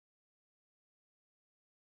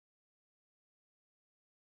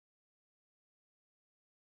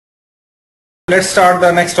Let's start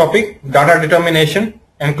the next topic, data determination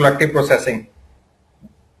and collective processing.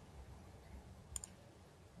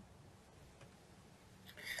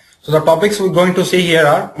 So the topics we're going to see here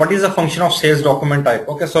are, what is the function of sales document type?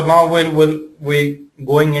 Okay, so now we're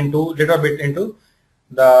going into little bit into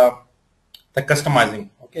the customizing.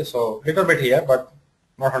 Okay, so little bit here, but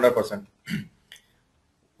not 100%.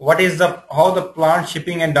 What is how the plant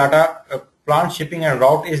shipping and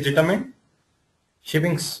route is determined?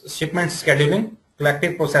 Shipment scheduling,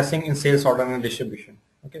 collective processing in sales order and distribution.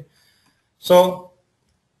 Okay, so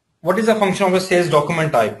what is the function of a sales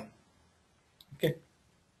document type? Okay,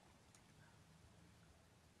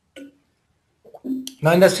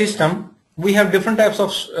 now in the system we have different types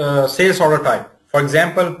of sales order type. For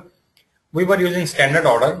example, we were using standard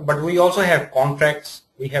order, but we also have contracts,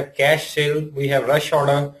 we have cash sale, we have rush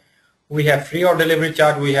order, we have free or delivery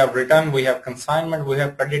charge, we have return, we have consignment, we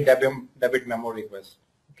have credit debit memo request.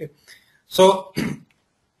 Okay, so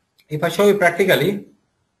if I show you practically,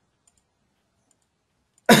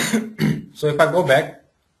 so if I go back,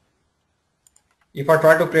 if I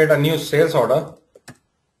try to create a new sales order,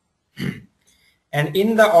 and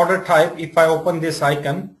in the order type, if I open this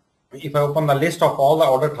icon, if I open the list of all the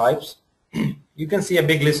order types, you can see a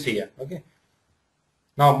big list here. Okay,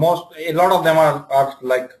 now a lot of them are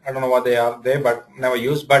like, I don't know what they are there, but never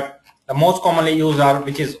used. But the most commonly used are,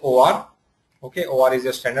 which is OR. Okay, OR is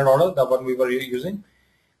a standard order, the one we were using.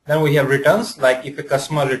 Then we have returns, like if a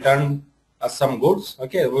customer returned some goods.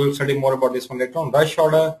 Okay, we will study more about this one later on. Rush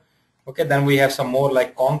order. Okay, then we have some more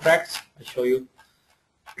like contracts. I'll show you.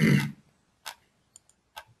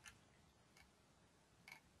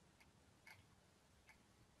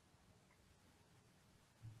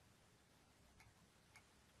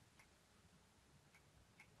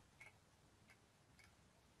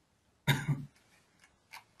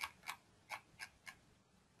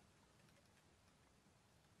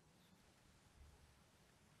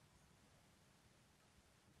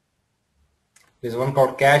 There's one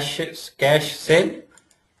called cash sale,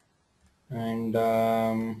 and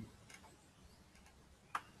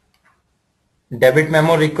debit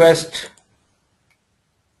memo request,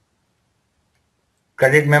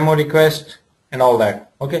 credit memo request, and all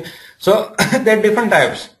that. Okay, so there are different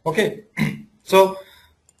types. Okay, so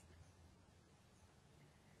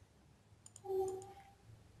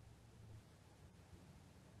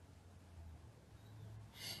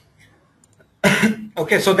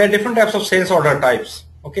okay, so there are different types of sales order types.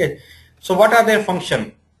 Okay, so what are their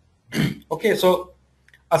function? Okay, so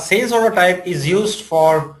a sales order type is used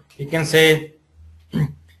for, you can say,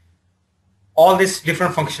 all this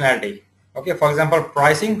different functionality. Okay, for example,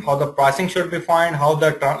 pricing, how the pricing should be defined, how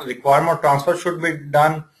the requirement transfer should be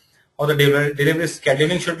done, how the delivery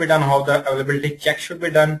scheduling should be done, how the availability check should be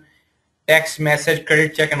done, text message,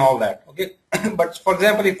 credit check, and all that. Okay, but for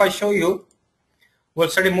example, if I show you, we'll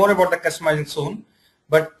study more about the customizing soon.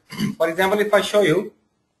 But for example, if I show you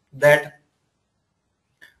that,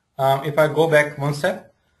 if I go back one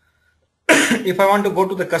step, if I want to go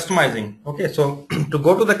to the customizing, okay, so to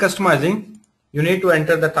go to the customizing, you need to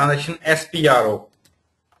enter the transaction SPRO.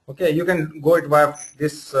 Okay, you can go it via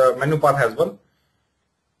this menu path as well,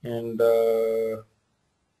 and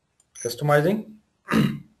customizing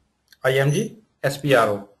IMG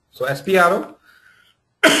SPRO. So SPRO,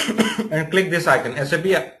 and click this icon, SAP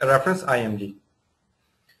reference IMG.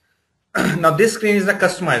 Now this screen is the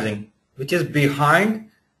customizing, which is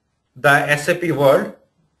behind the SAP world.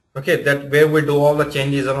 Okay, that where we do all the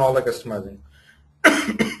changes and all the customizing.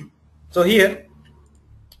 So here,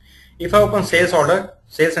 if I open sales order,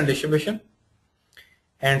 sales and distribution,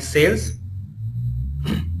 and sales,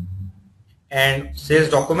 and sales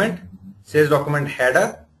document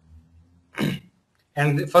header,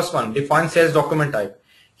 and the first one, define sales document type.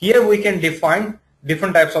 Here we can define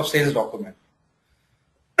different types of sales document.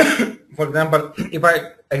 For example, if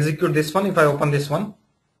I execute this one, if I open this one,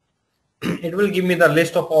 it will give me the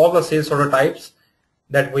list of all the sales order types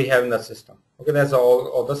that we have in the system. Okay, that's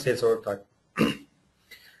all the sales order type.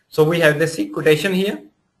 So we have the quotation here.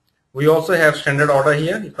 We also have standard order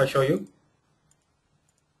here. If I show you,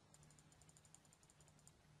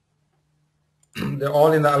 they're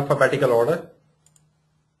all in the alphabetical order.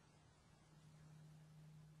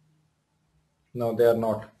 No, they are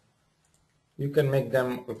not. You can make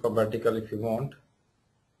them alphabetical if you want.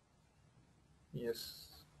 Yes.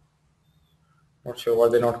 Not sure why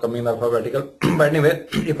they're not coming in alphabetical. But anyway,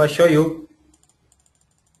 if I show you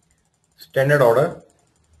standard order,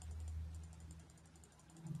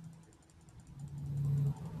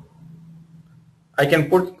 I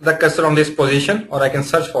can put the cursor on this position, or I can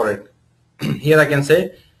search for it. Here I can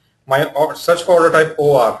say my search for order type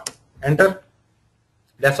OR, enter,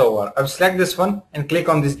 That's over. I'll select this one and click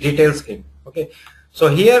on this detail screen. Okay, so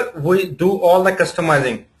here we do all the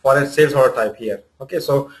customizing for a sales order type here. Okay,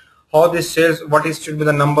 so how this sales, what is should be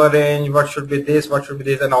the number range, what should be this, what should be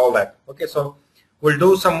this, and all that. Okay, so we'll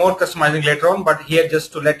do some more customizing later on, but here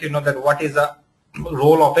just to let you know that what is the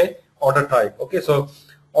role of a order type. Okay, so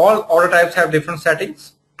all order types have different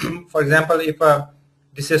settings. For example, if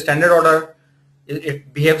this is standard order,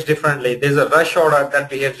 it behaves differently. There's a rush order that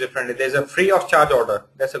behaves differently. There's a free of charge order.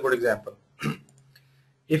 That's a good example.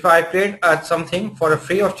 If I create something for a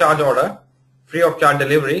free of charge order, free of charge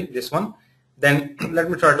delivery, this one, then let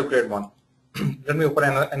me try to create one. Let me open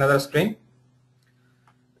another screen.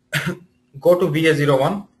 Go to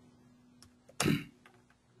VA01.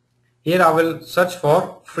 Here I will search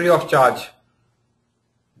for free of charge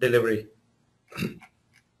delivery.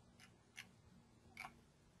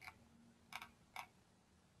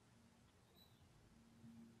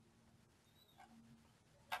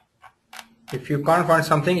 If you can't find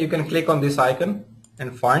something, you can click on this icon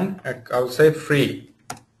and find, I will say free.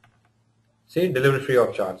 See, delivery free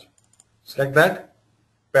of charge. Select that,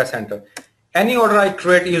 press enter. Any order I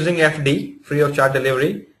create using FD, free of charge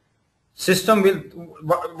delivery, system will,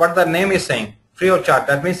 what the name is saying, free of charge,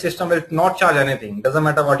 that means system will not charge anything, doesn't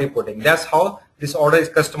matter what you're putting. That's how this order is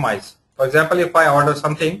customized. For example, if I order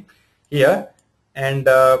something here and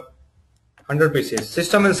 100 pieces,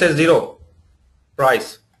 system will say 0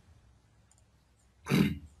 price.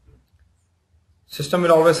 System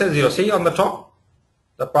will always say 0. See on the top,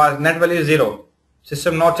 the price net value is 0.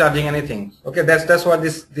 System not charging anything. Okay, that's why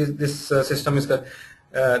this system is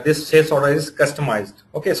this sales order is customized.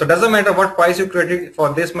 Okay, so doesn't matter what price you created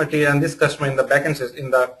for this material and this customer in the backend in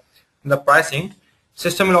the pricing,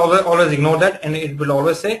 system will always ignore that and it will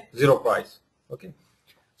always say 0 price. Okay,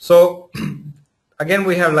 so again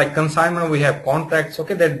we have like consignment, we have contracts.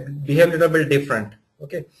 Okay, that behave a little bit different.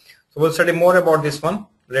 Okay, so we'll study more about this one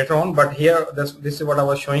later on, but here this is what I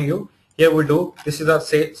was showing you. Here we do, this is a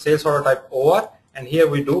sales order type over, and here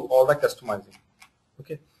we do all the customizing.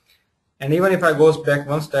 Okay, and even if I goes back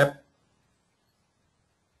one step,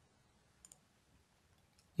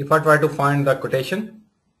 if I try to find the quotation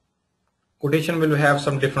will have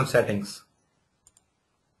some different settings.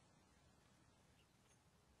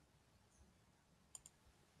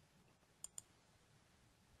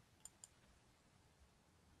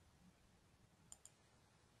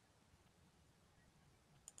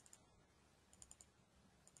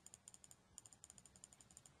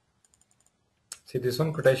 See this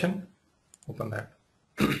one, quotation, open that.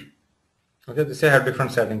 Okay, this have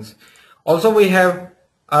different settings. Also we have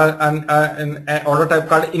an order type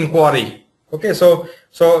called inquiry. Okay, so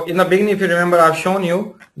in the beginning, if you remember, I've shown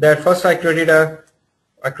you that first I created a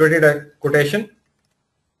quotation.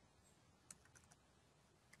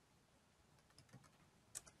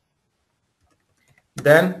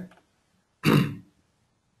 Then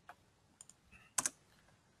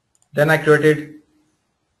I created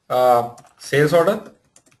sales order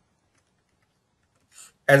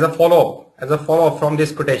as a follow-up from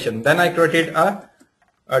this quotation. Then I created a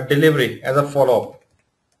delivery as a follow-up.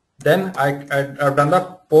 Then I've done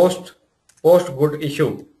the post good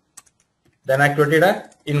issue. Then I created a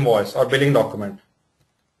invoice or billing document.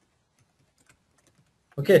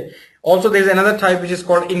 Okay. Also there is another type which is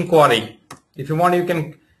called inquiry. If you want, you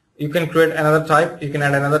can create another type. You can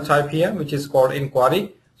add another type here which is called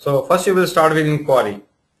inquiry. So first you will start with inquiry.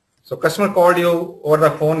 So customer called you over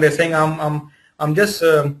the phone. They're saying I'm just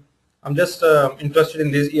interested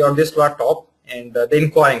in this or this laptop, and they're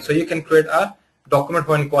inquiring. So you can create a document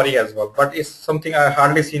for inquiry as well. But it's something I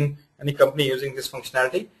hardly seen any company using this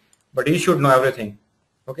functionality. But you should know everything.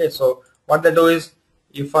 Okay. So what they do is,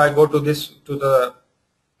 if I go to the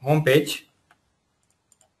home page.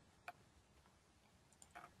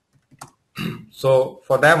 So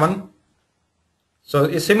for that one, so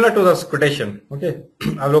it's similar to the quotation. Okay,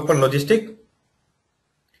 I'll open logistic,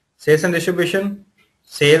 sales and distribution,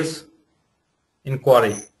 sales,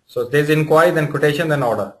 inquiry. So there's inquiry, then quotation, then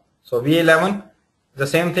order. So V11, the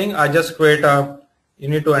same thing. I just create you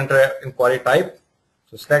need to enter inquiry type.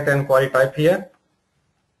 So select inquiry type here.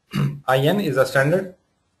 IN is a standard.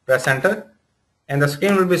 Press enter, and the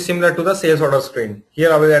screen will be similar to the sales order screen.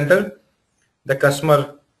 Here I will enter the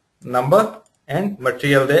customer number and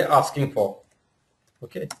material they're asking for.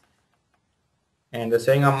 Okay, and they're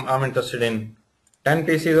saying I'm interested in 10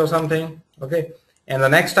 pieces or something. Okay, and the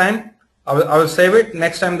next time I will save it.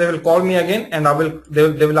 Next time they will call me again, and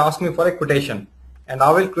they will ask me for a quotation, and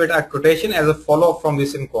I will create a quotation as a follow up from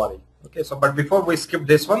this inquiry. Okay, so but before we skip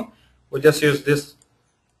this one, we just use this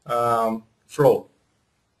flow.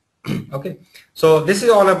 Okay, so this is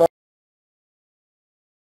all about